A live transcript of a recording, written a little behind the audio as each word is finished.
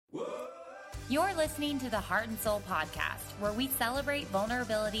You're listening to the Heart and Soul podcast, where we celebrate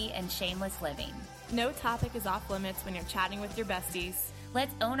vulnerability and shameless living. No topic is off limits when you're chatting with your besties.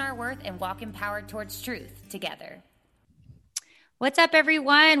 Let's own our worth and walk empowered towards truth together. What's up,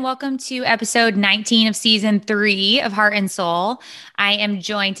 everyone? Welcome to episode 19 of season 3 of Heart and Soul. I am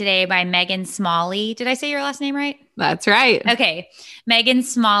joined today by Megan Smalley. Did I say your last name right? That's right. Okay. Megan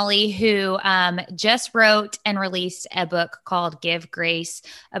Smalley, who just wrote and released a book called Give Grace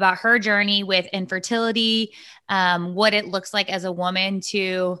about her journey with infertility, what it looks like as a woman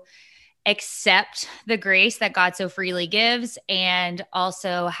to accept the grace that God so freely gives, and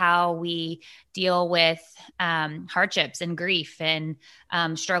also how we deal with hardships and grief and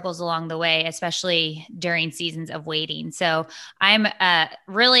struggles along the way, especially during seasons of waiting. So I'm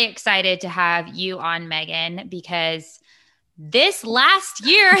really excited to have you on, Megan, because this last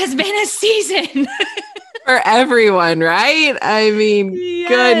year has been a season for everyone, right? I mean, yes.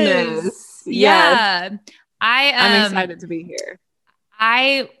 Goodness. Yeah. Yes. I'm excited to be here.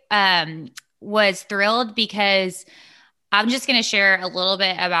 I was thrilled because I'm just going to share a little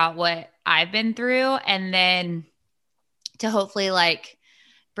bit about what I've been through, and then to hopefully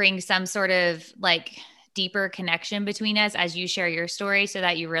bring some sort of deeper connection between us as you share your story, so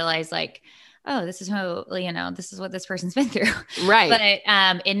that you realize oh, this is who, this is what this person's been through. Right.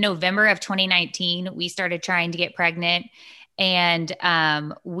 But in November of 2019, we started trying to get pregnant, and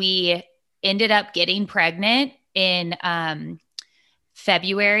we ended up getting pregnant in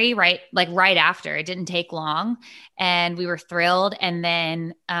February, right after. It didn't take long, and we were thrilled. And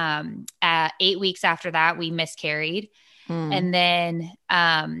then 8 weeks after that, we miscarried. And then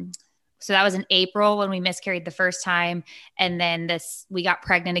so that was in April when we miscarried the first time. And then we got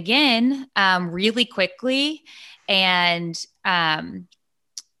pregnant again really quickly, and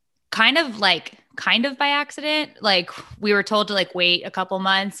kind of by accident. We were told to wait a couple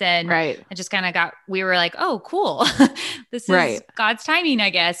months, and right. it just kind of we were like, oh, cool. This is right. God's timing,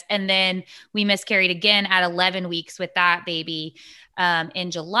 I guess. And then we miscarried again at 11 weeks with that baby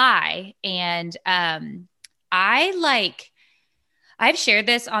in July. And I've shared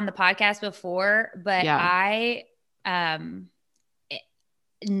this on the podcast before, but yeah. I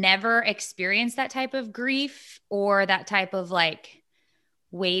never experienced that type of grief or that type of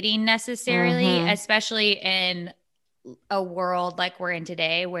waiting necessarily, especially in a world like we're in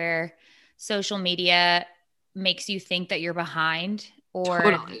today, where social media makes you think that you're behind, or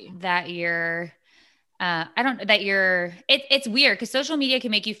totally. that you're it's weird because social media can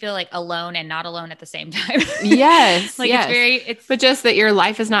make you feel alone and not alone at the same time. Yes. yes. But just that your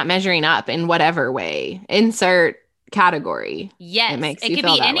life is not measuring up in whatever way. Insert category. Yes. It could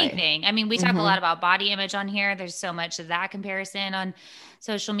be anything. Way. I mean, we talk a lot about body image on here. There's so much of that comparison on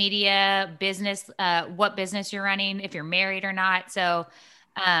social media, business, what business you're running, if you're married or not. So,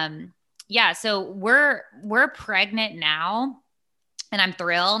 so we're pregnant now, and I'm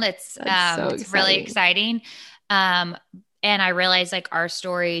thrilled. It's really exciting. And I realize our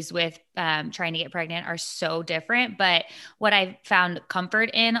stories with trying to get pregnant are so different, but what I found comfort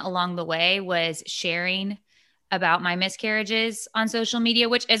in along the way was sharing about my miscarriages on social media,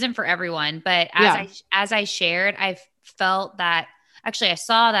 which isn't for everyone. But as I shared, I felt that I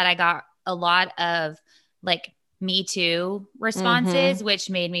saw that I got a lot of Me Too responses, which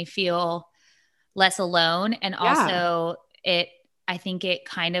made me feel less alone. And also I think it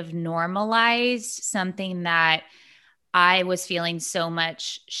kind of normalized something that I was feeling so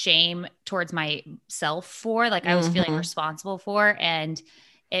much shame towards myself for, I was feeling responsible for, and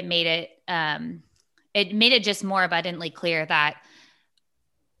it made it just more abundantly clear that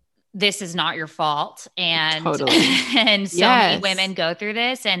this is not your fault. And, totally. and so many women go through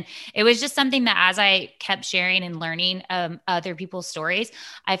this. And it was just something that as I kept sharing and learning other people's stories,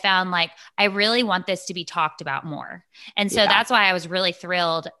 I found I really want this to be talked about more. And so that's why I was really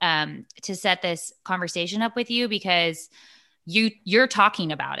thrilled to set this conversation up with you, because you're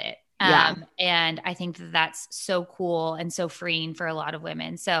talking about it. And I think that's so cool and so freeing for a lot of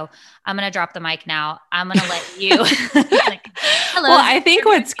women. So I'm going to drop the mic now. I'm going to let you hello. Well, I think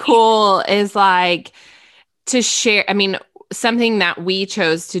what's cool is to share. I mean, something that we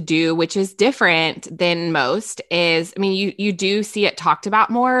chose to do, which is different than most, is, you do see it talked about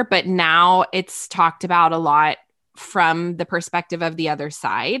more, but now it's talked about a lot from the perspective of the other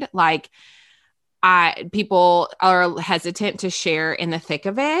side. People are hesitant to share in the thick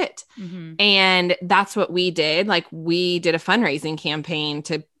of it. And that's what we did. We did a fundraising campaign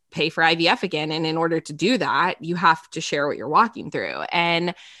to pay for IVF again. And in order to do that, you have to share what you're walking through.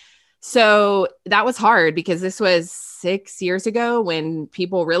 And So that was hard because this was 6 years ago when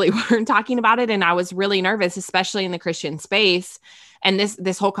people really weren't talking about it. And I was really nervous, especially in the Christian space. And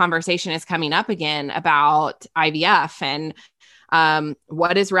this whole conversation is coming up again about IVF and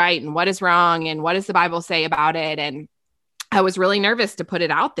what is right and what is wrong and what does the Bible say about it. And I was really nervous to put it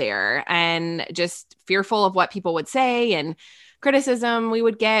out there and just fearful of what people would say and criticism we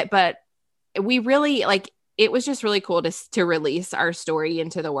would get. But we really it was just really cool to release our story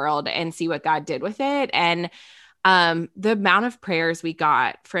into the world and see what God did with it. And the amount of prayers we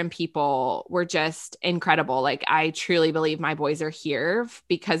got from people were just incredible. Like, I truly believe my boys are here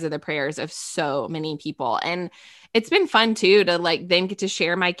because of the prayers of so many people. And it's been fun too, to then get to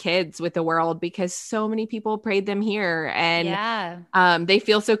share my kids with the world because so many people prayed them here. And they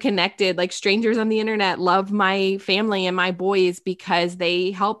feel so connected. Like, strangers on the internet love my family and my boys because they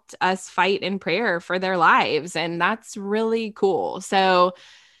helped us fight in prayer for their lives. And that's really cool. So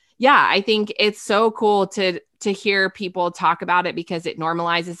yeah, I think it's so cool to hear people talk about it because it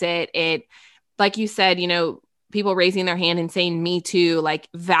normalizes it. It, like you said, people raising their hand and saying me too,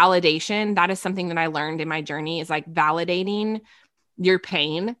 validation. That is something that I learned in my journey, is validating your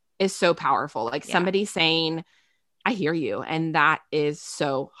pain is so powerful. Somebody saying, I hear you. And that is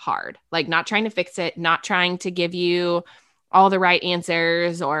so hard. Not trying to fix it, not trying to give you all the right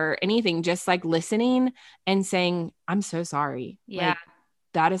answers or anything, just listening and saying, I'm so sorry. Yeah.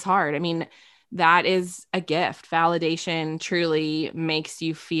 That is hard. I mean, that is a gift. Validation truly makes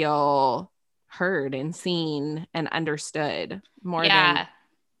you feel heard and seen and understood more than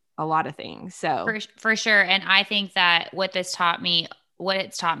a lot of things. So for sure. And I think that what it's taught me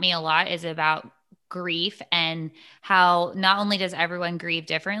a lot is about grief and how not only does everyone grieve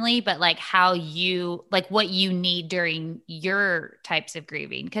differently, but how you, what you need during your types of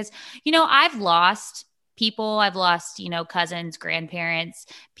grieving. Cause I've lost people, I've lost, cousins, grandparents,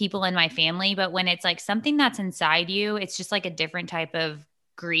 people in my family. But when it's something that's inside you, it's just a different type of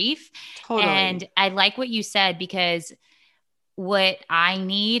grief. Totally. And I like what you said, because what I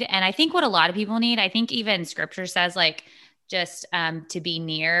need, and I think what a lot of people need, I think even scripture says just to be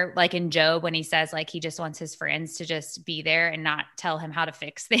near, in Job, when he says he just wants his friends to just be there and not tell him how to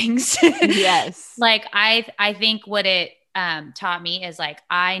fix things. Yes. I think what it taught me is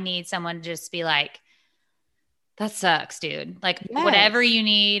I need someone to just be that sucks, dude. Yes. Whatever you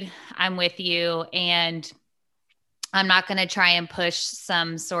need, I'm with you. And I'm not going to try and push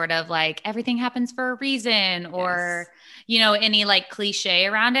some sort of everything happens for a reason or, any cliche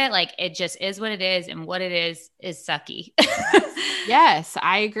around it. It just is what it is. And what it is sucky. Yes,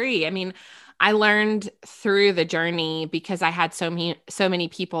 I agree. I mean, I learned through the journey because I had so many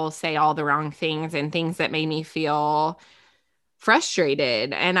people say all the wrong things and things that made me feel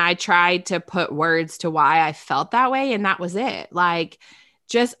frustrated. And I tried to put words to why I felt that way. And that was it.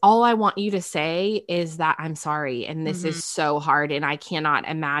 Just all I want you to say is that I'm sorry. And this is so hard. And I cannot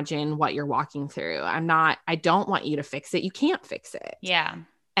imagine what you're walking through. I don't want you to fix it. You can't fix it. Yeah.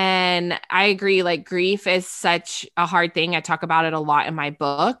 And I agree. Grief is such a hard thing. I talk about it a lot in my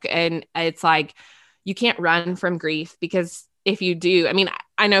book. And it's you can't run from grief, because if you do, I mean,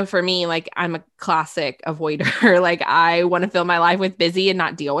 I know for me, I'm a classic avoider. I want to fill my life with busy and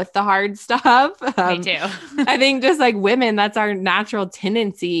not deal with the hard stuff. Me too. I think just women, that's our natural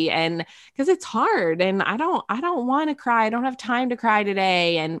tendency. And because it's hard and I don't want to cry. I don't have time to cry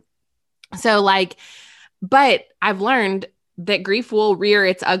today. And so but I've learned that grief will rear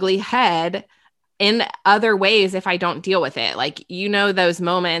its ugly head in other ways if I don't deal with it. Those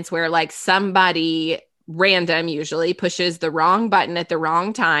moments where somebody random usually pushes the wrong button at the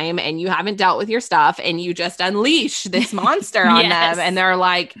wrong time and you haven't dealt with your stuff and you just unleash this monster on them and they're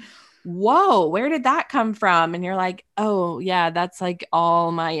whoa, where did that come from? And you're oh yeah, that's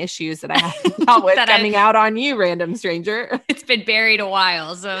all my issues that I haven't dealt with coming out on you, random stranger. It's been buried a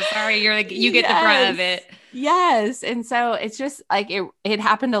while. So sorry, you're you get the brunt of it. Yes. And so it's just it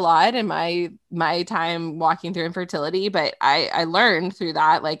happened a lot in my time walking through infertility, but I learned through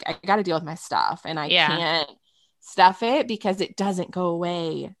that, I got to deal with my stuff and I can't stuff it because it doesn't go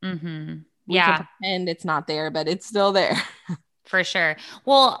away. Mm-hmm. We can pretend it's not there, but it's still there. For sure.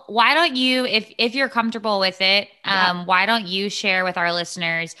 Well, why don't you, if you're comfortable with it, why don't you share with our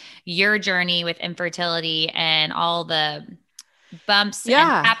listeners your journey with infertility and all the bumps and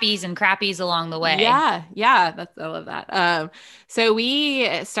happies and crappies along the way? Yeah. I love that. So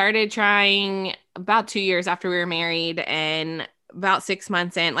we started trying about 2 years after we were married, and about 6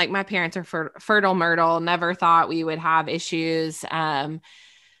 months in, my parents are fertile myrtle, never thought we would have issues.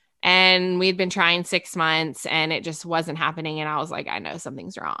 And we'd been trying 6 months and it just wasn't happening. And I was like, I know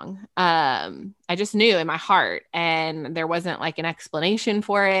something's wrong. I just knew in my heart, and there wasn't like an explanation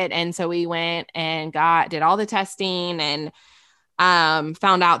for it. And so we went and did all the testing and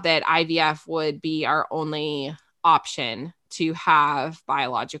found out that IVF would be our only option to have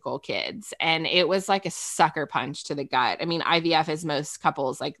biological kids. And it was like a sucker punch to the gut. I mean, IVF is most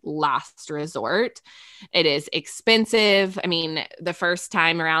couples like last resort. It is expensive. I mean, the first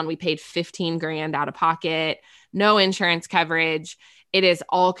time around we paid 15 grand out of pocket, no insurance coverage. It is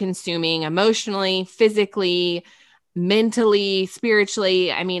all consuming emotionally, physically, mentally,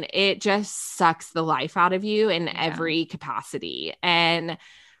 spiritually. I mean, it just sucks the life out of you in every capacity. And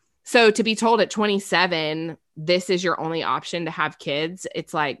so to be told at 27, this is your only option to have kids,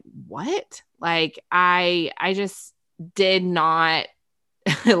 it's like, what? Like, I just did not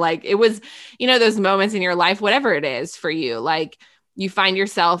like, it was, those moments in your life, whatever it is for you, like you find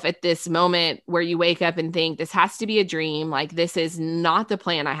yourself at this moment where you wake up and think this has to be a dream. Like, this is not the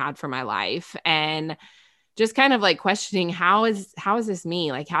plan I had for my life. And just kind of like questioning, how is this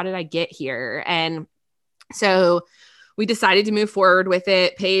me? Like, how did I get here? And so we decided to move forward with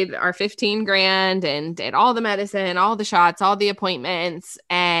it, paid our 15 grand and did all the medicine, all the shots, all the appointments,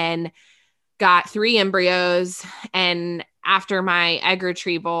 and got 3 embryos. And after my egg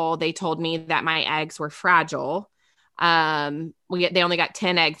retrieval, they told me that my eggs were fragile. They only got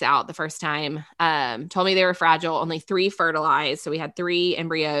 10 eggs out the first time. Told me they were fragile, only 3 fertilized. So we had 3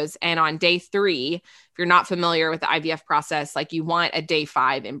 embryos. And on day 3, if you're not familiar with the IVF process, like you want a day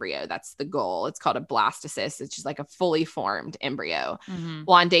 5 embryo. That's the goal. It's called a blastocyst. It's just like a fully formed embryo. Mm-hmm.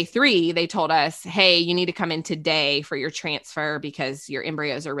 Well, on day 3, they told us, hey, you need to come in today for your transfer because your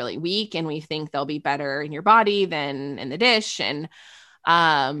embryos are really weak and we think they'll be better in your body than in the dish. And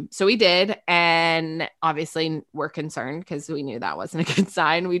so we did, and obviously we're concerned because we knew that wasn't a good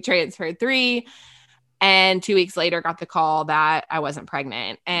sign. We transferred 3, and 2 weeks later got the call that I wasn't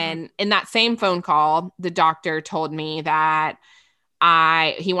pregnant. And in that same phone call, the doctor told me that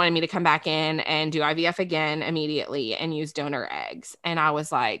he wanted me to come back in and do IVF again immediately and use donor eggs. And I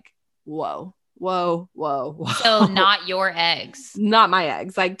was like, whoa. So not your eggs. Not my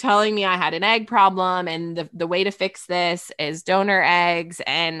eggs. Like telling me I had an egg problem and the way to fix this is donor eggs.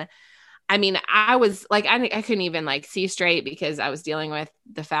 And I mean, I was like, I couldn't even like see straight because I was dealing with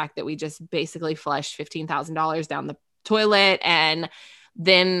the fact that we just basically flushed $15,000 down the toilet. And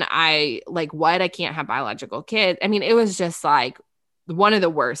then I can't have biological kids. I mean, it was just like one of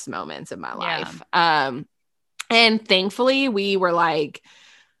the worst moments of my life. And thankfully we were like,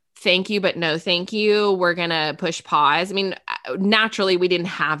 thank you, but no, thank you. We're going to push pause. I mean, naturally we didn't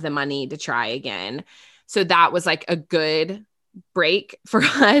have the money to try again. So that was like a good break for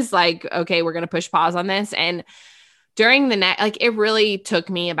us. Like, okay, we're going to push pause on this. And during the it really took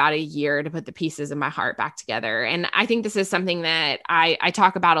me about a year to put the pieces of my heart back together. And I think this is something that I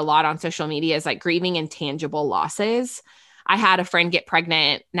talk about a lot on social media, is like grieving intangible losses. I had a friend get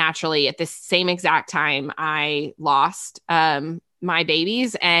pregnant naturally at the same exact time I lost, my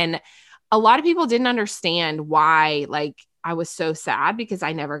babies. And a lot of people didn't understand why, like, I was so sad because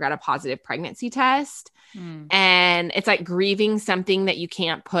I never got a positive pregnancy test. And it's like grieving something that you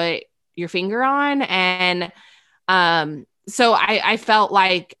can't put your finger on. And, so I felt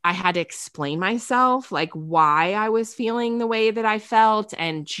like I had to explain myself, like why I was feeling the way that I felt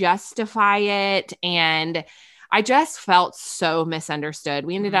and justify it. And I just felt so misunderstood.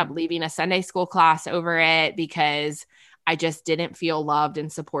 We ended up leaving a Sunday school class over it because I just didn't feel loved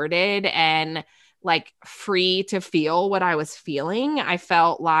and supported and like free to feel what I was feeling. I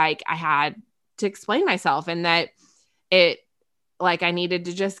felt like I had to explain myself and that I needed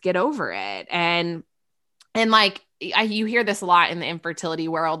to just get over it. And like, you hear this a lot in the infertility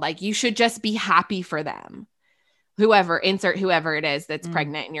world, like you should just be happy for them. Insert whoever it is that's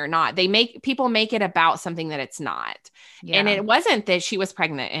pregnant and you're not. People make it about something that it's not. Yeah. And it wasn't that she was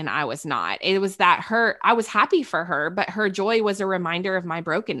pregnant and I was not. It was that I was happy for her, but her joy was a reminder of my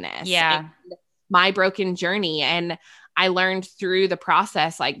brokenness. Yeah. My broken journey. And I learned through the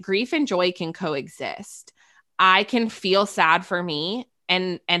process, like grief and joy can coexist. I can feel sad for me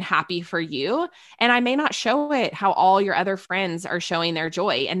and happy for you. And I may not show it how all your other friends are showing their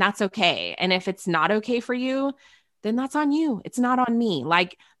joy. And that's okay. And if it's not okay for you, then that's on you. It's not on me.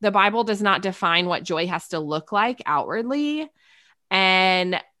 Like the Bible does not define what joy has to look like outwardly.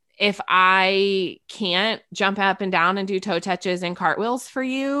 And if I can't jump up and down and do toe touches and cartwheels for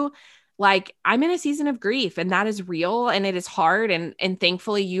you, like I'm in a season of grief and that is real and it is hard. And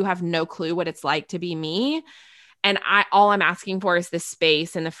thankfully you have no clue what it's like to be me. And all I'm asking for is the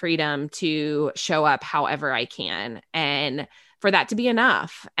space and the freedom to show up however I can and for that to be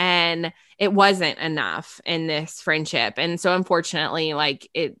enough. And and it wasn't enough in this friendship. And so unfortunately, like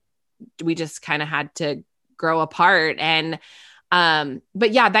we just kind of had to grow apart. And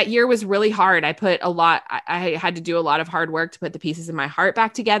but yeah, that year was really hard. I had to do a lot of hard work to put the pieces of my heart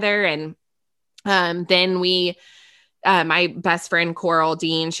back together. And then my best friend Coral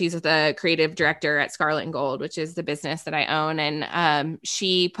Dean, she's the creative director at Scarlet and Gold, which is the business that I own. And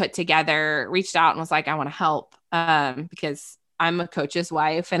she reached out and was like, I want to help because I'm a coach's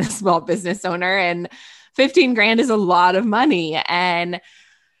wife and a small business owner, and 15 grand is a lot of money. And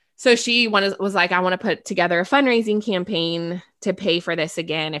so she was like, I want to put together a fundraising campaign to pay for this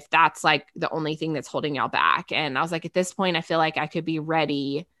again, if that's like the only thing that's holding y'all back. And I was like, at this point, I feel like I could be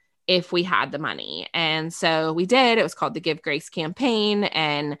ready if we had the money. And so we did. It was called the Give Grace campaign.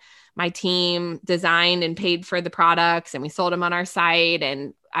 And my team designed and paid for the products, and we sold them on our site.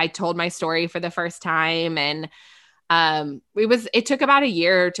 And I told my story for the first time. And it took about a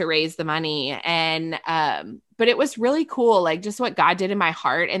year to raise the money. And but it was really cool, like just what God did in my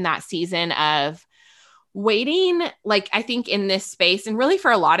heart in that season of waiting. Like, I think in this space, and really for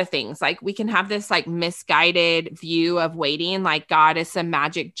a lot of things, like we can have this like misguided view of waiting, like God is some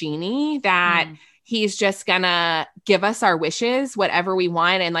magic genie that he's just gonna give us our wishes, whatever we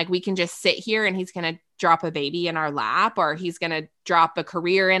want. And like, we can just sit here and he's gonna drop a baby in our lap, or he's gonna drop a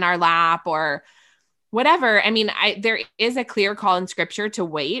career in our lap, or whatever. I mean, there is a clear call in scripture to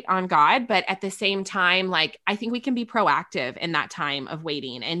wait on God, but at the same time, like, I think we can be proactive in that time of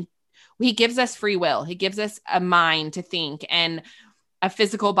waiting. And he gives us free will. He gives us a mind to think and a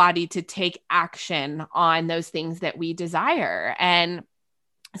physical body to take action on those things that we desire. And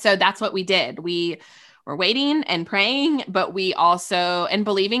so that's what we did. We were waiting and praying, but we also, and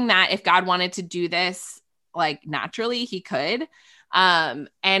believing that if God wanted to do this, like naturally, he could.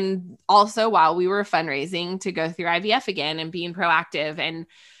 And also while we were fundraising to go through IVF again and being proactive. And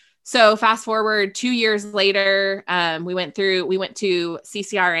so fast forward 2 years later, we went to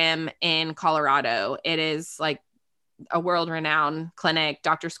CCRM in Colorado. It is like a world-renowned clinic.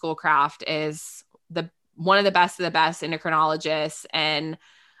 Dr. Schoolcraft is one of the best endocrinologists and,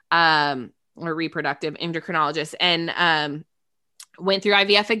 or reproductive endocrinologists, and, went through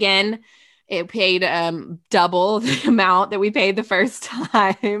IVF again. It paid double the amount that we paid the first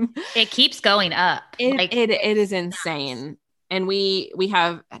time. It keeps going up. It is insane. And we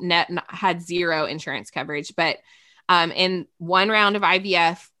have had zero insurance coverage. But in one round of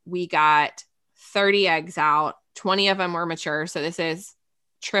IVF, we got 30 eggs out. 20 of them were mature. So this is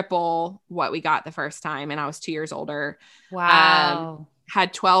triple what we got the first time. And I was 2 years older. Wow.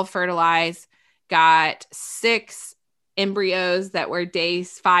 Had 12 fertilized, got 6 embryos that were day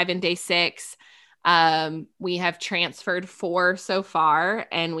 5 and day 6. We have transferred 4 so far,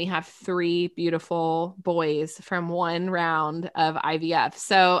 and we have 3 beautiful boys from one round of IVF.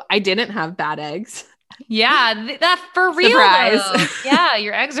 So I didn't have bad eggs. Yeah, that for real. Surprise. Yeah,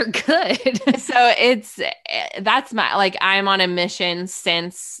 your eggs are good. So that's I'm on a mission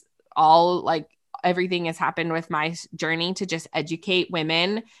since everything has happened with my journey to just educate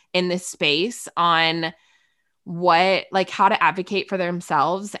women in this space on how to advocate for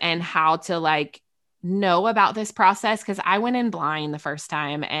themselves and how to know about this process. Cause I went in blind the first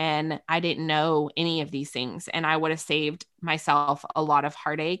time and I didn't know any of these things, and I would have saved myself a lot of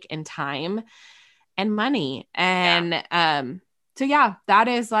heartache and time and money. And, so yeah, that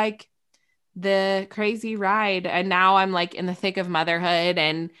is the crazy ride. And now I'm in the thick of motherhood,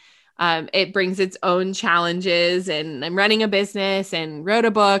 and it brings its own challenges, and I'm running a business and wrote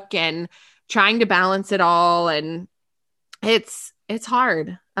a book and trying to balance it all. And it's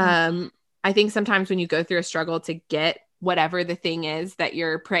hard. I think sometimes when you go through a struggle to get whatever the thing is that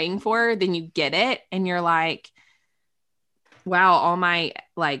you're praying for, then you get it and you're like, wow, all my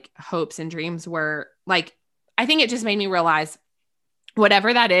hopes and dreams were I think it just made me realize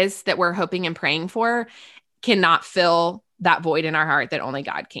whatever that is that we're hoping and praying for cannot fill that void in our heart that only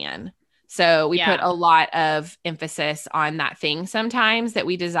God can. So we put a lot of emphasis on that thing sometimes that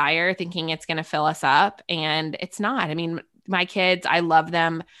we desire, thinking it's going to fill us up, and it's not. I mean, my kids, I love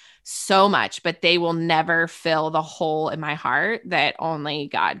them so much, but they will never fill the hole in my heart that only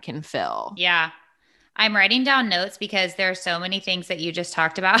God can fill. Yeah. I'm writing down notes because there are so many things that you just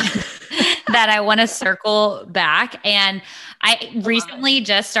talked about that I want to circle back. And I recently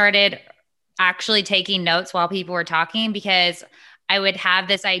just started actually taking notes while people were talking, because I would have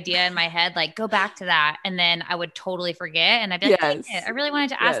this idea in my head, go back to that. And then I would totally forget. And I'd be like, I really wanted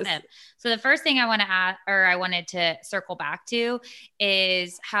to ask them. So the first thing I wanted to circle back to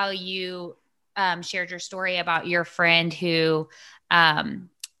is how you shared your story about your friend who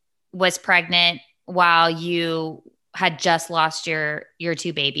was pregnant while you had just lost your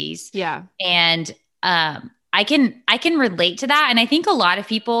two babies. Yeah. And I can relate to that. And I think a lot of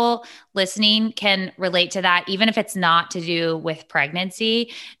people listening can relate to that, even if it's not to do with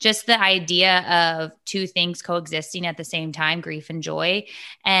pregnancy. Just the idea of two things coexisting at the same time, grief and joy,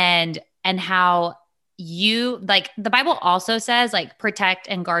 and how you, like, the Bible also says, like, protect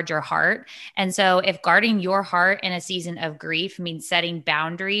and guard your heart. And so if guarding your heart in a season of grief means setting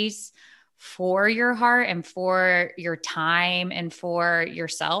boundaries for your heart and for your time and for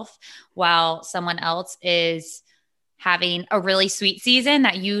yourself, while someone else is having a really sweet season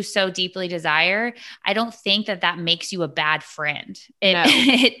that you so deeply desire, I don't think that makes you a bad friend.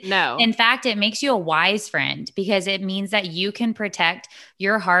 No. In fact, it makes you a wise friend, because it means that you can protect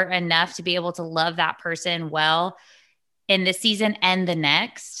your heart enough to be able to love that person well in this season and the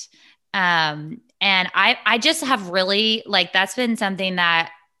next. And I just have really, like, that's been something that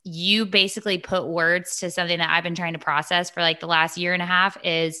you basically put words to something that I've been trying to process for like the last year and a half.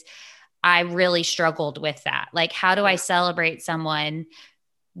 Is I really struggled with that. Like, how do I celebrate someone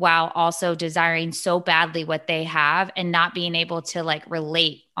while also desiring so badly what they have and not being able to like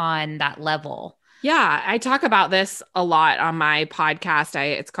relate on that level? Yeah, I talk about this a lot on my podcast.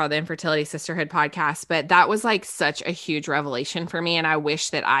 It's called the Infertility Sisterhood podcast, but that was like such a huge revelation for me. And I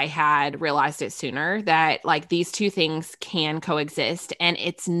wish that I had realized it sooner, that like these two things can coexist. And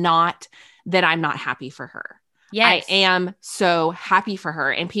it's not that I'm not happy for her. Yes. I am so happy for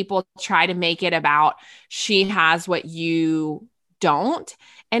her. And people try to make it about she has what you don't.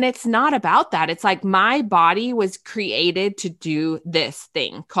 And it's not about that. It's like, my body was created to do this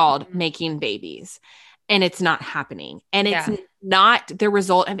thing called making babies, and it's not happening. And it's not the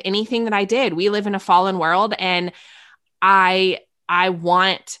result of anything that I did. We live in a fallen world, and I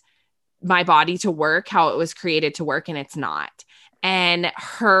want my body to work how it was created to work, and it's not. And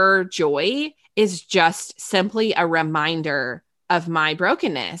her joy is just simply a reminder of my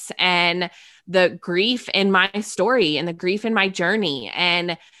brokenness and the grief in my story and the grief in my journry.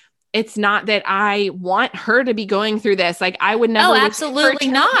 And it's not that I want her to be going through this. Like, I would never. Oh, absolutely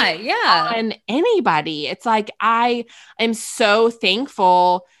not. Yeah. On anybody. It's like, I am so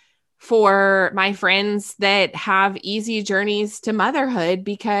thankful for my friends that have easy journeys to motherhood,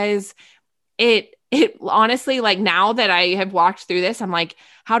 because it honestly, like, now that I have walked through this, I'm like,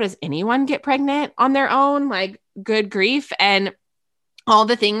 how does anyone get pregnant on their own? Like, good grief. And all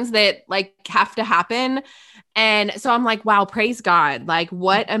the things that like have to happen. And so I'm like, wow, praise God. Like,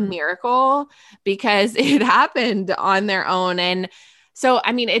 what a miracle, because it happened on their own. And so,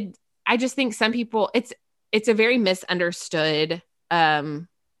 I mean, I just think some people, it's a very misunderstood thing.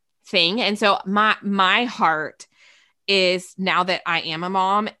 And so my heart is, now that I am a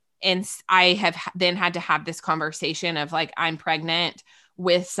mom, and I have then had to have this conversation of like, I'm pregnant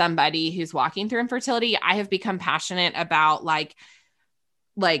with somebody who's walking through infertility, I have become passionate about like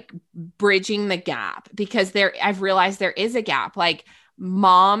bridging the gap, because I've realized there is a gap. Like,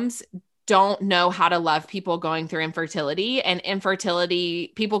 moms don't know how to love people going through infertility, and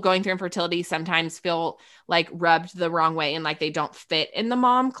people going through infertility sometimes feel like rubbed the wrong way, and like they don't fit in the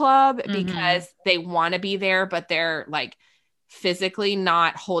mom club because they want to be there, but they're like physically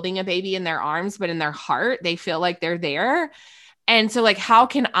not holding a baby in their arms, but in their heart, they feel like they're there. And so like, how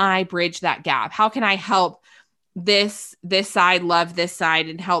can I bridge that gap? How can I help this side love this side,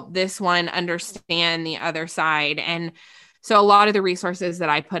 and help this one understand the other side? And so a lot of the resources that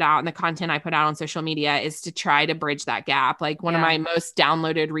I put out and the content I put out on social media is to try to bridge that gap. Like, one of my most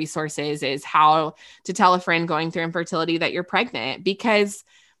downloaded resources is how to tell a friend going through infertility that you're pregnant, because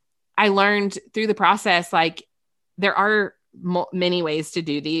I learned through the process, like, there are many ways to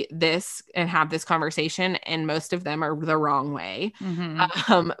do this and have this conversation, and most of them are the wrong way.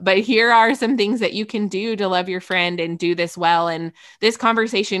 But here are some things that you can do to love your friend and do this well, and this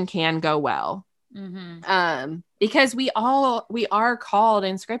conversation can go well. Because we are called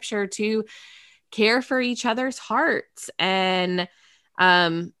in scripture to care for each other's hearts and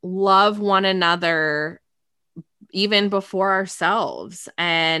love one another even before ourselves,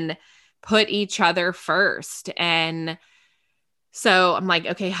 and put each other first. And so I'm like,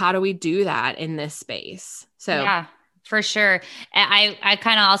 okay, how do we do that in this space? So yeah, for sure. I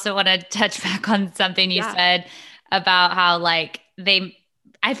kind of also want to touch back on something you said about how like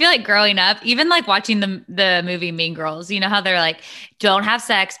I feel like growing up, even like watching the movie Mean Girls, you know how they're like, don't have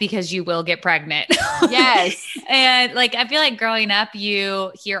sex because you will get pregnant. Yes. And like, I feel like growing up,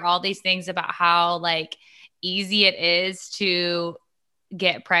 you hear all these things about how like easy it is to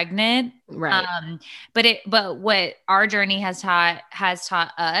get pregnant. Right. But what our journey has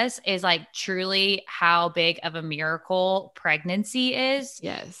taught us is like truly how big of a miracle pregnancy is.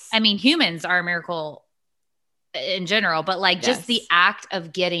 Yes. I mean, humans are a miracle in general, but like just the act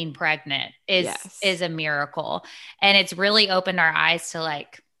of getting pregnant is a miracle. And it's really opened our eyes to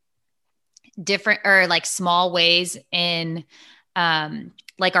like different or like small ways in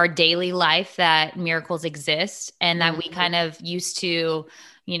like our daily life that miracles exist, and that we kind of used to,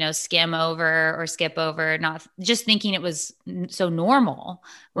 you know, skim over or skip over, not just thinking it was so normal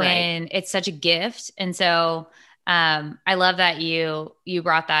when it's such a gift. And so I love that you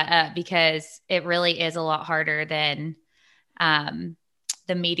brought that up, because it really is a lot harder than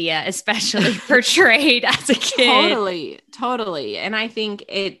the media especially portrayed as a kid. Totally. And I think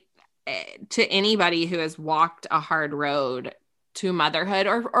to anybody who has walked a hard road to motherhood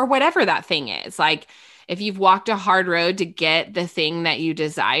or whatever that thing is, like if you've walked a hard road to get the thing that you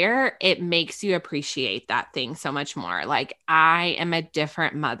desire, it makes you appreciate that thing so much more. Like, I am a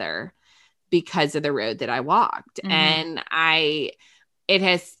different mother because of the road that I walked. And I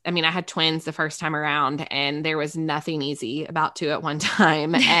had twins the first time around, and there was nothing easy about two at one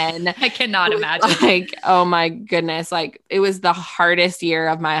time. And I cannot imagine. Like, oh my goodness. Like, it was the hardest year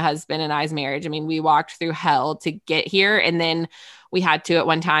of my husband and I's marriage. I mean, we walked through hell to get here. And then we had two at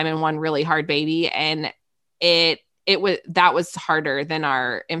one time and one really hard baby. And that was harder than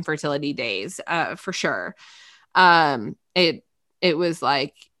our infertility days, for sure. It was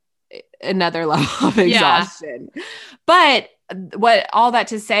like another level of exhaustion. But what all that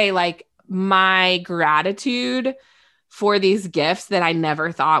to say, like, my gratitude for these gifts that I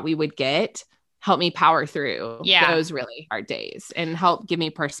never thought we would get helped me power through those really hard days and help give me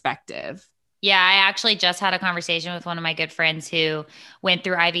perspective. Yeah. I actually just had a conversation with one of my good friends who went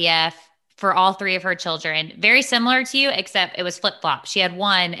through IVF for all three of her children. Very similar to you, except it was flip-flop. She had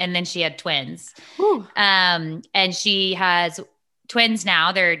one and then she had twins. And she has twins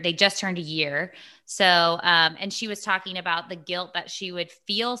now. They just turned a year. So, and she was talking about the guilt that she would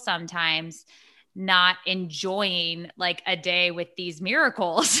feel sometimes not enjoying like a day with these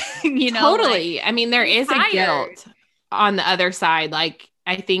miracles, you know? Totally. Like, I mean, there is a guilt on the other side. Like,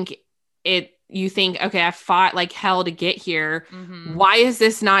 I think you think, okay, I fought like hell to get here. Why is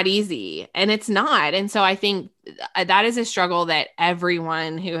this not easy? And it's not. And so I think that is a struggle that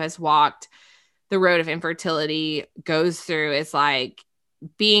everyone who has walked the road of infertility goes through, is like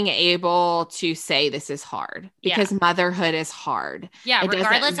being able to say this is hard, because motherhood is hard. Yeah.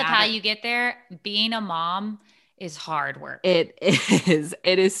 Regardless of how you get there, being a mom is hard work. It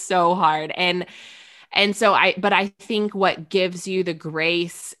is so hard. And so I think what gives you the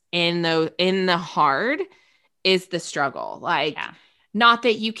grace in the hard is the struggle. Like, not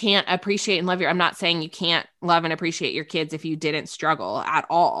that you can't appreciate and love I'm not saying you can't love and appreciate your kids if you didn't struggle at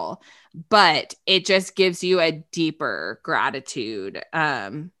all, but it just gives you a deeper gratitude,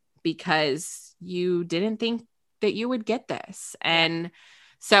 because you didn't think that you would get this. And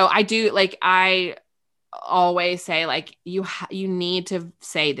so I always say, like, you need to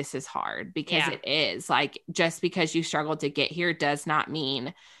say this is hard, because it is. Like, just because you struggled to get here does not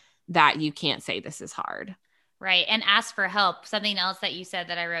mean that you can't say this is hard. Right. And ask for help. Something else that you said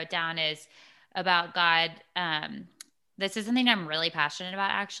that I wrote down is about God. This is something I'm really passionate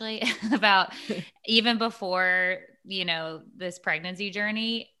about, actually, about even before, you know, this pregnancy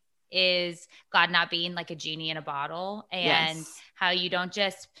journey, is God not being like a genie in a bottle, and how you don't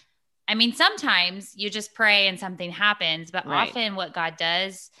just, I mean, sometimes you just pray and something happens, but often what God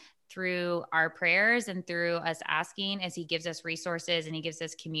does through our prayers and through us asking is he gives us resources and he gives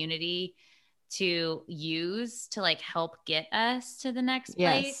us community to use to like help get us to the next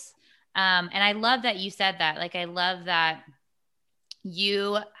place. And I love that you said that. Like, I love that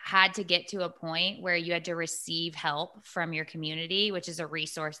you had to get to a point where you had to receive help from your community, which is a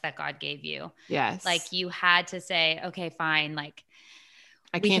resource that God gave you. Yes. Like, you had to say, okay, fine. Like,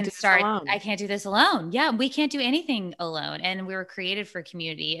 I can't do this alone. Yeah. We can't do anything alone. And we were created for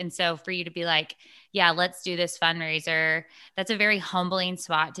community. And so for you to be like, yeah, let's do this fundraiser, that's a very humbling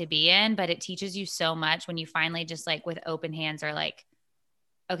spot to be in, but it teaches you so much when you finally just like with open hands are like,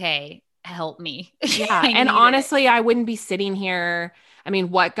 okay, help me. Yeah. And honestly, I wouldn't be sitting here. I mean,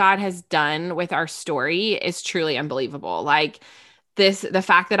 what God has done with our story is truly unbelievable. Like, the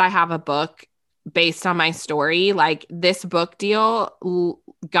fact that I have a book based on my story, like this book deal,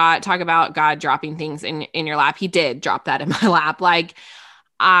 talk about God dropping things in your lap. He did drop that in my lap. Like,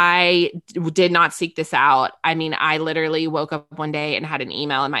 I did not seek this out. I mean, I literally woke up one day and had an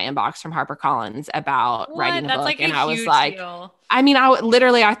email in my inbox from HarperCollins about writing a book. Like, and I was like, deal. I mean,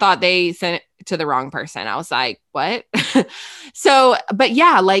 I thought they sent it to the wrong person. I was like, what? So, but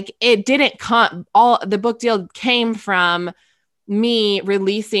yeah, like, it didn't come, the book deal came from me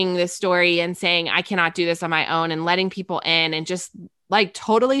releasing this story and saying, I cannot do this on my own, and letting people in, and just like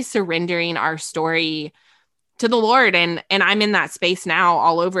totally surrendering our story to the Lord. And I'm in that space now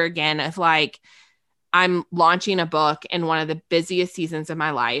all over again of like, I'm launching a book in one of the busiest seasons of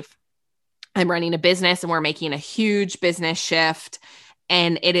my life. I'm running a business and we're making a huge business shift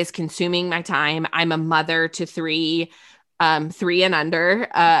and it is consuming my time. I'm a mother to three and under.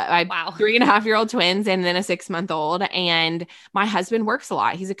 I have 3.5-year-old twins and then a 6-month-old. And my husband works a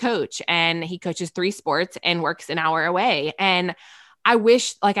lot. He's a coach and he coaches 3 sports and works an hour away. And I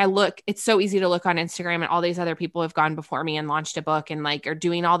wish it's so easy to look on Instagram and all these other people have gone before me and launched a book and like are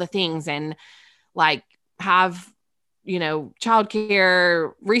doing all the things and like have,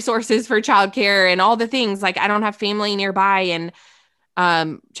 childcare resources for childcare and all the things. Like I don't have family nearby and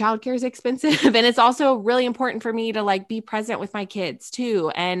childcare is expensive. And it's also really important for me to like be present with my kids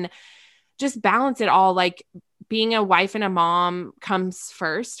too. And just balance it all. Like being a wife and a mom comes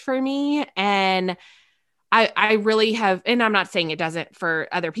first for me. And I really have, and I'm not saying it doesn't for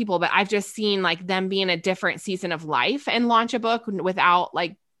other people, but I've just seen like them be in a different season of life and launch a book without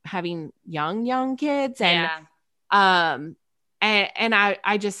like having young kids. And, and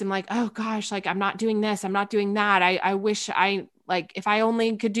I just am like, oh gosh, like I'm not doing this. I'm not doing that. I wish if I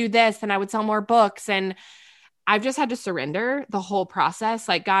only could do this, then I would sell more books. And I've just had to surrender the whole process.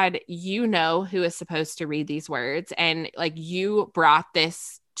 Like, God, who is supposed to read these words. And like, you brought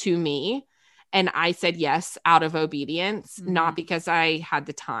this to me. And I said yes out of obedience, not because I had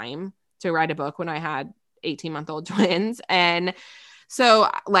the time to write a book when I had 18-month-old twins. And so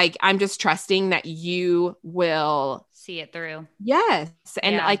like, I'm just trusting that you will see it through. Yes.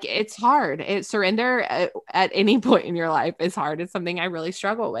 And like, it's hard. Surrender at any point in your life is hard. It's something I really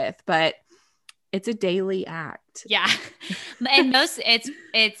struggle with, but it's a daily act. Yeah. And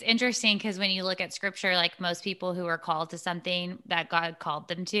it's interesting because when you look at scripture, like most people who are called to something that God called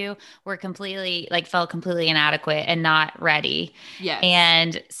them to were felt completely inadequate and not ready. Yes.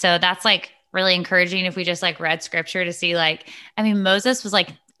 And so that's like really encouraging if we just like read scripture to see like, I mean, Moses was like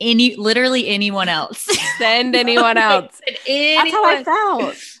literally anyone else. Send anyone else. That's how I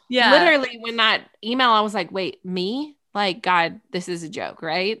felt. Yeah. Literally when that email, I was like, wait, me? Like, God, this is a joke,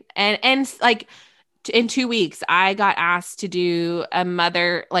 right? And like in 2 weeks, I got asked to do a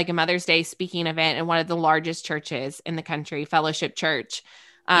Mother's Day speaking event in one of the largest churches in the country, Fellowship Church.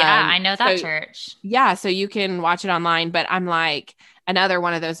 I know that church. Yeah. So you can watch it online, but I'm like another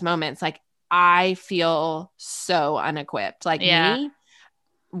one of those moments. Like I feel so unequipped. Like me,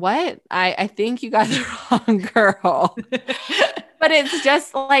 what? I think you got the wrong girl, but it's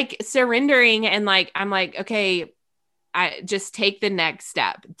just like surrendering. And like, I'm like, okay, I just take the next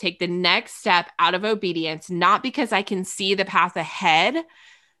step out of obedience, not because I can see the path ahead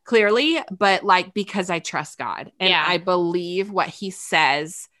clearly, but like, because I trust God and I believe what he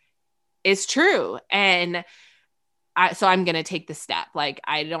says is true. And so I'm going to take the step. Like,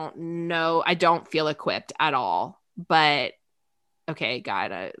 I don't feel equipped at all, but okay,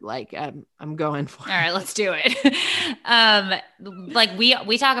 God, I'm going for it. All right, let's do it. Like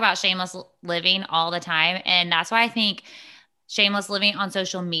we talk about shameless living all the time. And that's why I think shameless living on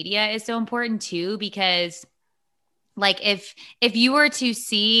social media is so important too, because like if you were to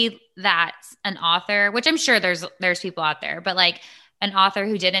see that an author, which I'm sure there's people out there, but like an author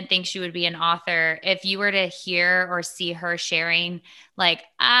who didn't think she would be an author, if you were to hear or see her sharing like,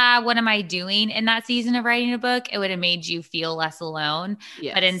 what am I doing in that season of writing a book? It would have made you feel less alone.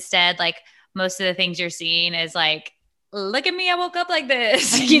 Yes. But instead, like most of the things you're seeing is like, look at me, I woke up like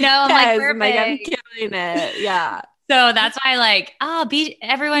this, I'm like, perfect. I'm killing it. Yeah. So that's why like,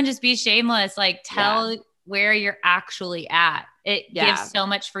 everyone just be shameless. Like tell where you're actually at. It gives so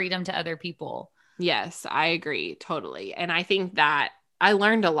much freedom to other people. Yes, I agree totally. And I think that I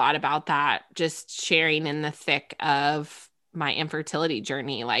learned a lot about that just sharing in the thick of my infertility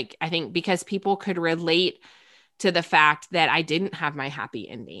journey. Like, I think because people could relate to the fact that I didn't have my happy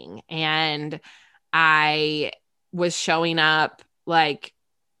ending and I was showing up like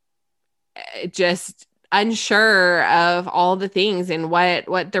just unsure of all the things and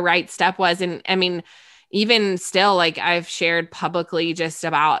what the right step was. And I mean, even still, like I've shared publicly just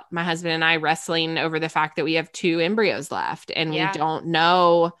about my husband and I wrestling over the fact that we have 2 embryos left and we don't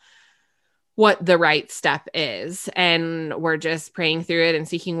know what the right step is. And we're just praying through it and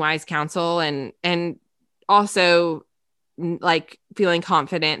seeking wise counsel and also like feeling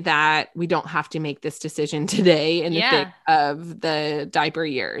confident that we don't have to make this decision today in the thick of the diaper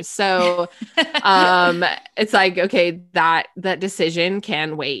years. So it's like, okay, that decision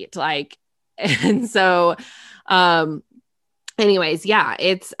can wait. Like, and so, anyways,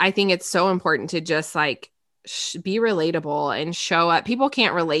 I think it's so important to just like be relatable and show up. People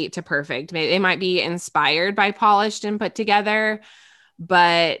can't relate to perfect. They might be inspired by polished and put together,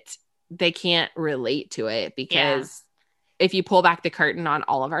 but they can't relate to it, because if you pull back the curtain on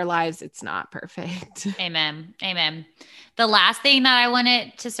all of our lives, it's not perfect. Amen. Amen. The last thing that I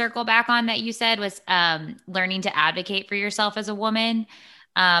wanted to circle back on that you said was learning to advocate for yourself as a woman.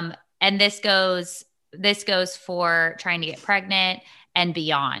 And this goes for trying to get pregnant and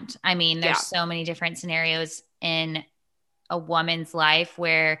beyond. I mean, there's so many different scenarios in a woman's life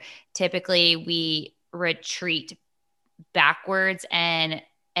where typically we retreat backwards and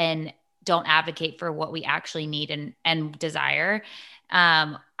don't advocate for what we actually need and desire.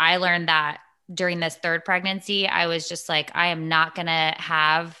 I learned that during this third pregnancy. I was just like, I am not going to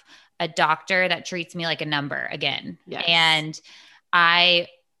have a doctor that treats me like a number again. Yes. And I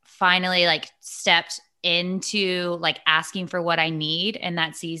finally like stepped into like asking for what I need in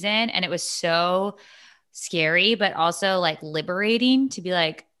that season. And it was so scary, but also like liberating to be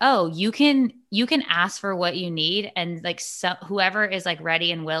like, oh, you can ask for what you need. And like, so whoever is like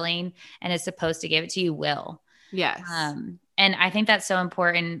ready and willing and is supposed to give it to you will. Yes. And I think that's so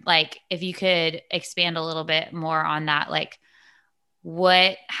important. Like if you could expand a little bit more on that, like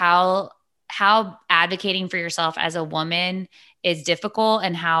how advocating for yourself as a woman is difficult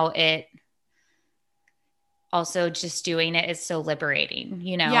and how it also just doing it is so liberating,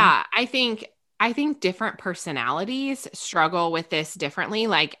 you know? Yeah. I think different personalities struggle with this differently.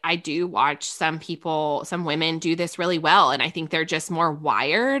 Like I do watch some women do this really well. And I think they're just more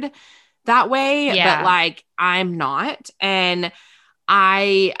wired that way, but like I'm not. And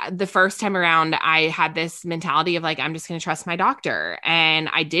the first time around, I had this mentality of like, I'm just going to trust my doctor. And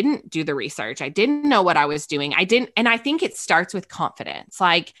I didn't do the research. I didn't know what I was doing. And I think it starts with confidence.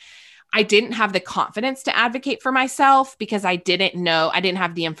 Like I didn't have the confidence to advocate for myself because I didn't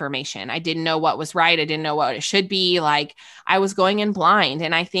have the information. I didn't know what was right. I didn't know what it should be. Like I was going in blind.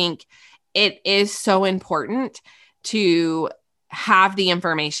 And I think it is so important to have the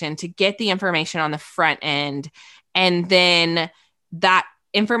information, to get the information on the front end. And then that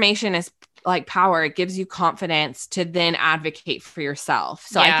information is like power. It gives you confidence to then advocate for yourself.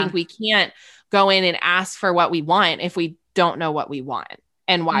 So I think we can't go in and ask for what we want if we don't know what we want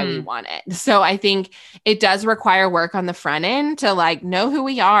and why we want it. So I think it does require work on the front end to like know who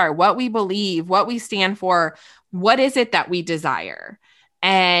we are, what we believe, what we stand for, what is it that we desire,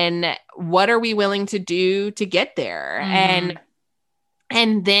 and what are we willing to do to get there,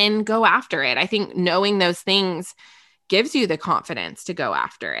 and then go after it. I think knowing those things gives you the confidence to go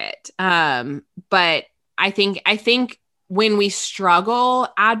after it. But I think when we struggle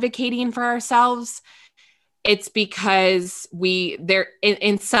advocating for ourselves, it's because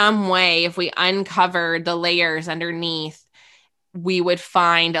in some way, if we uncovered the layers underneath, we would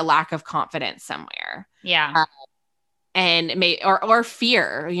find a lack of confidence somewhere. Yeah. And or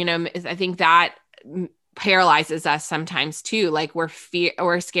fear, you know, I think that paralyzes us sometimes too. Like we're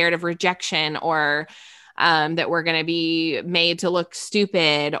scared of rejection, or that we're going to be made to look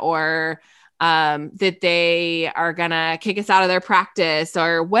stupid, or that they are going to kick us out of their practice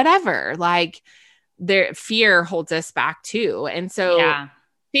or whatever. Like their fear holds us back too. And so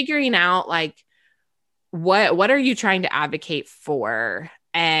figuring out like, what are you trying to advocate for,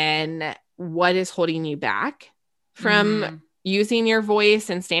 and what is holding you back from using your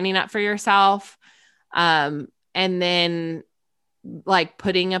voice and standing up for yourself. And then like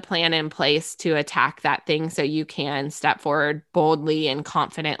putting a plan in place to attack that thing so you can step forward boldly and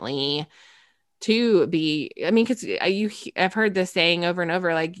confidently to be, I mean, because I've heard this saying over and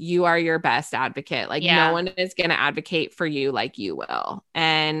over, like you are your best advocate. Like no one is going to advocate for you like you will.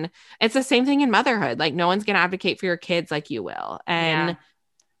 And it's the same thing in motherhood. Like no one's going to advocate for your kids like you will. And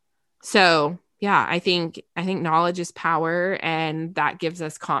so, I think knowledge is power, and that gives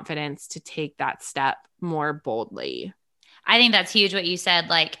us confidence to take that step more boldly. I think that's huge what you said,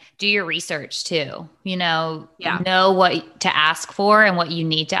 like do your research too, you know, know what to ask for and what you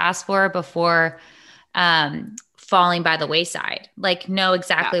need to ask for before falling by the wayside. Like know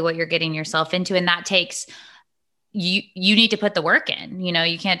exactly what you're getting yourself into. And that takes, you need to put the work in, you know,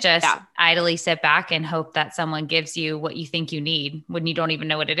 you can't just idly sit back and hope that someone gives you what you think you need when you don't even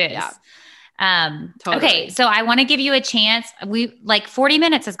know what it is. Totally. Okay. So I want to give you a chance. We like 40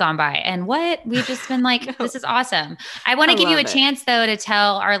 minutes has gone by and we've just been like, this is awesome. I want to give you a chance though, to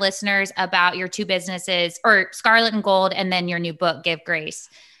tell our listeners about your two businesses, or Scarlet and Gold, and then your new book, Give Grace.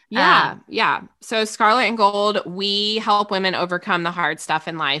 Yeah. So Scarlet and Gold, we help women overcome the hard stuff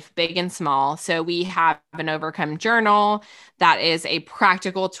in life, big and small. So we have an Overcome Journal that is a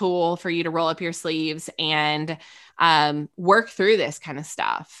practical tool for you to roll up your sleeves and work through this kind of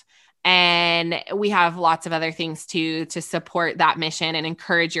stuff. And we have lots of other things too, to support that mission and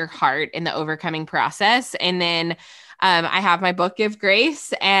encourage your heart in the overcoming process. And then I have my book, Give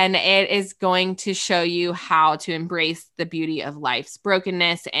Grace, and it is going to show you how to embrace the beauty of life's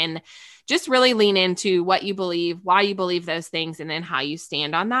brokenness and just really lean into what you believe, why you believe those things, and then how you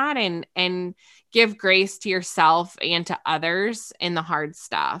stand on that and give grace to yourself and to others in the hard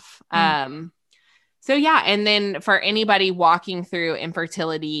stuff. So yeah. And then for anybody walking through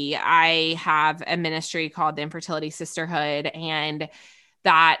infertility, I have a ministry called the Infertility Sisterhood, and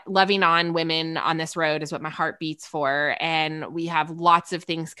that loving on women on this road is what my heart beats for. And we have lots of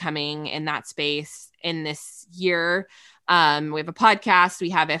things coming in that space in this year. We have a podcast, we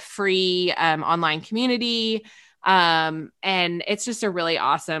have a free online community. And it's just a really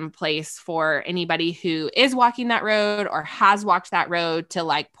awesome place for anybody who is walking that road or has walked that road to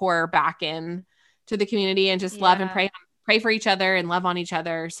like pour back in to the community and just love and pray for each other and love on each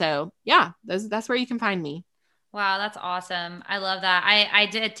other. So yeah, that's where you can find me. Wow. That's awesome. I love that. I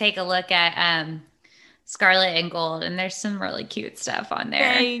did take a look at, Scarlet and Gold, and there's some really cute stuff on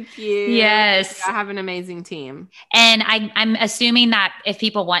there. Thank you. Yes. I have an amazing team. And I'm assuming that if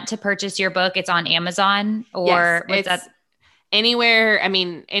people want to purchase your book, it's on Amazon or yes, it's anywhere. I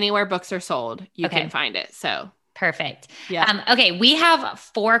mean, anywhere books are sold, you can find it. So perfect. Yeah. Okay. We have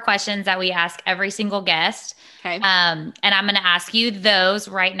 4 questions that we ask every single guest. Okay. And I'm going to ask you those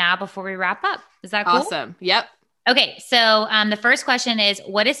right now before we wrap up. Is that cool? Awesome. Yep. Okay. So the first question is,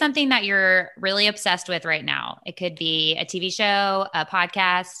 what is something that you're really obsessed with right now? It could be a TV show, a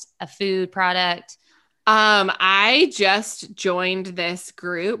podcast, a food product. I just joined this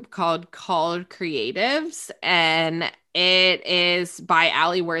group called Creatives, and it is by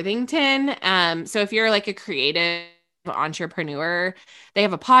Allie Worthington. So if you're like a creative entrepreneur, they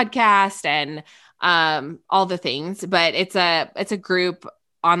have a podcast and all the things, but it's a group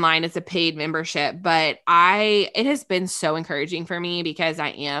online. It's a paid membership, but it has been so encouraging for me because I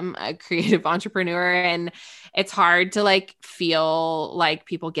am a creative entrepreneur, and it's hard to like feel like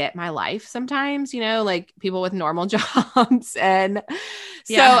people get my life sometimes, like people with normal jobs. And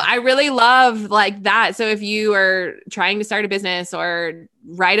so I really love like that. So if you are trying to start a business or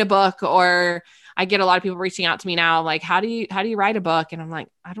write a book, or I get a lot of people reaching out to me now, like, how do you write a book? And I'm like,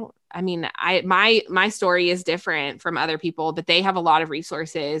 my story is different from other people, but they have a lot of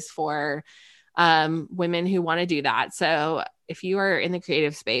resources for women who want to do that. So if you are in the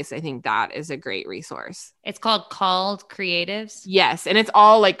creative space, I think that is a great resource. It's called Creatives. Yes. And it's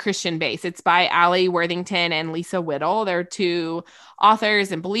all like Christian based. It's by Allie Worthington and Lisa Whittle. They're 2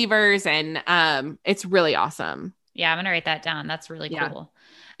 authors and believers, and it's really awesome. Yeah. I'm going to write that down. That's really cool.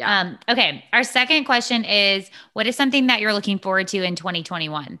 Yeah. Okay. Our second question is, what is something that you're looking forward to in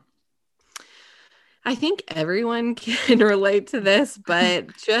 2021? I think everyone can relate to this,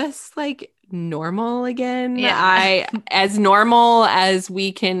 but just like normal again. Yeah. As normal as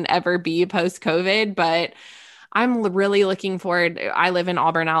we can ever be post-COVID, but I'm really looking forward. I live in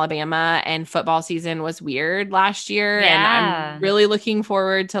Auburn, Alabama, and football season was weird last year. Yeah. And I'm really looking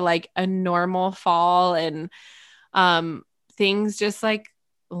forward to like a normal fall and things just like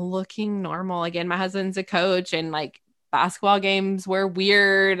looking normal again. My husband's a coach, and like basketball games were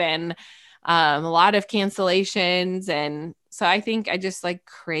weird and a lot of cancellations. And so I think I just like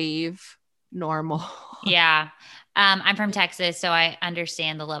crave normal. Yeah. I'm from Texas, so I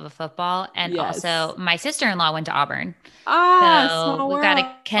understand the love of football. And also my sister-in-law went to Auburn. So we've got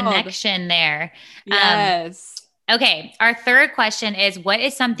a connection there. Yes. Okay. Our third question is, what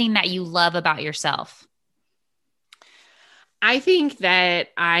is something that you love about yourself? I think that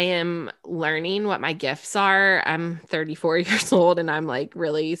I am learning what my gifts are. I'm 34 years old, and I'm like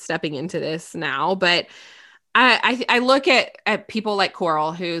really stepping into this now. But I look at people like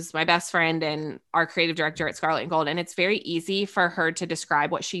Coral, who's my best friend and our creative director at Scarlet and Gold, and it's very easy for her to describe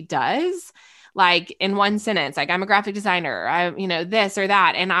what she does, like in one sentence, like I'm a graphic designer, this or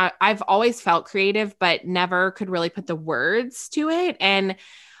that. And I've always felt creative, but never could really put the words to it. And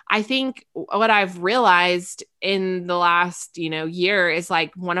I think what I've realized in the last, year is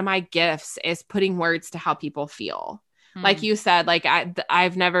like one of my gifts is putting words to how people feel. Like you said, like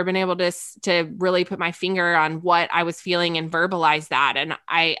I've never been able to really put my finger on what I was feeling and verbalize that. And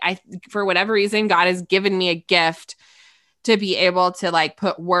I for whatever reason, God has given me a gift to be able to like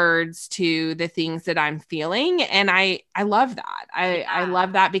put words to the things that I'm feeling. And I love that. I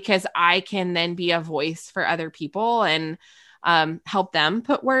love that because I can then be a voice for other people and help them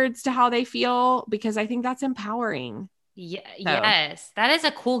put words to how they feel, because I think that's empowering. Yeah. So. Yes. That is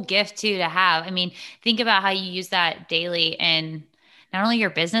a cool gift too, to have. I mean, think about how you use that daily in not only your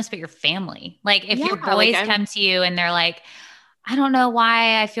business, but your family. Like if your boys come to you and they're like, I don't know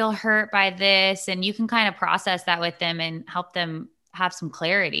why I feel hurt by this. And you can kind of process that with them and help them have some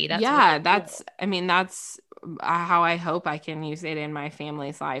clarity. That's really cool. how I hope I can use it in my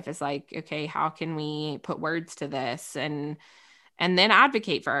family's life is like, okay, how can we put words to this and then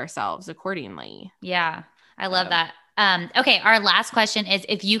advocate for ourselves accordingly. Yeah, I love that. Okay, our last question is,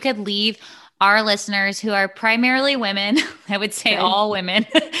 if you could leave our listeners who are primarily women, I would say all women,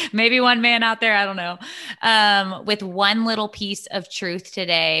 maybe one man out there, I don't know, with one little piece of truth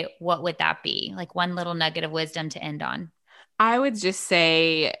today, what would that be? Like one little nugget of wisdom to end on. I would just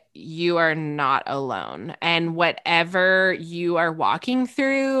say you are not alone. And whatever you are walking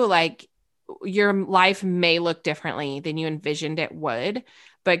through, like your life may look differently than you envisioned it would,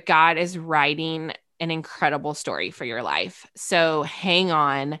 but God is writing an incredible story for your life. So hang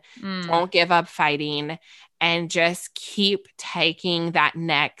on, don't give up fighting, and just keep taking that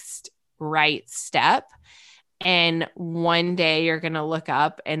next right step. And one day you're going to look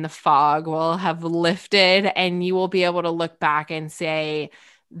up and the fog will have lifted and you will be able to look back and say,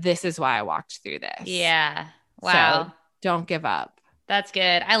 this is why I walked through this. Yeah. Wow. So don't give up. That's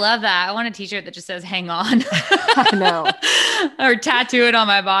good. I love that. I want a t-shirt that just says hang on. I know. Or tattoo it on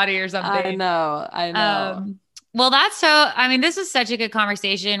my body or something. I know. Well, this is such a good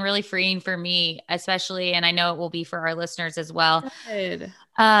conversation, really freeing for me, especially, and I know it will be for our listeners as well. Good.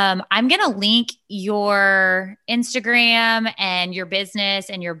 I'm going to link your Instagram and your business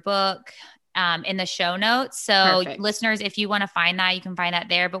and your book in the show notes. So Perfect. Listeners, if you want to find that, you can find that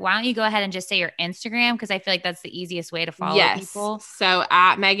there. But why don't you go ahead and just say your Instagram? Because I feel like that's the easiest way to follow people. So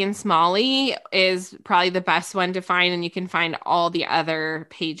at Megan Smalley is probably the best one to find. And you can find all the other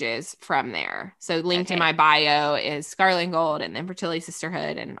pages from there. So linked in my bio is Scarlet and Gold and then Fertility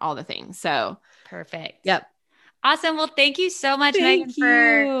Sisterhood and all the things. So perfect. Yep. Awesome. Well, thank you so much, Megan,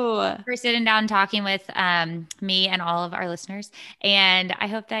 for sitting down and talking with me and all of our listeners. And I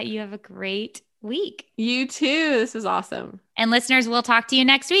hope that you have a great week. You too. This is awesome. And listeners, we'll talk to you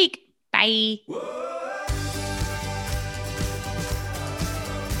next week. Bye.